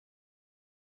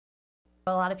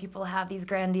A lot of people have these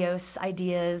grandiose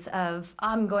ideas of,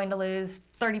 I'm going to lose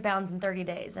 30 pounds in 30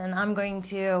 days, and I'm going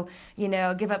to,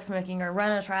 give up smoking or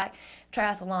run a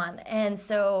triathlon. And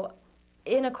so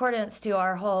in accordance to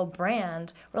our whole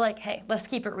brand, we're like, hey, let's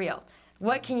keep it real.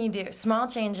 What can you do? Small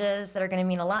changes that are going to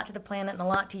mean a lot to the planet and a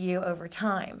lot to you over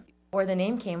time. Where the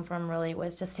name came from really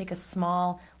was just take a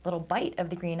small little bite of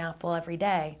the green apple every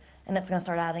day, and it's going to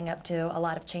start adding up to a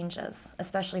lot of changes,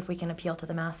 especially if we can appeal to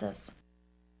the masses.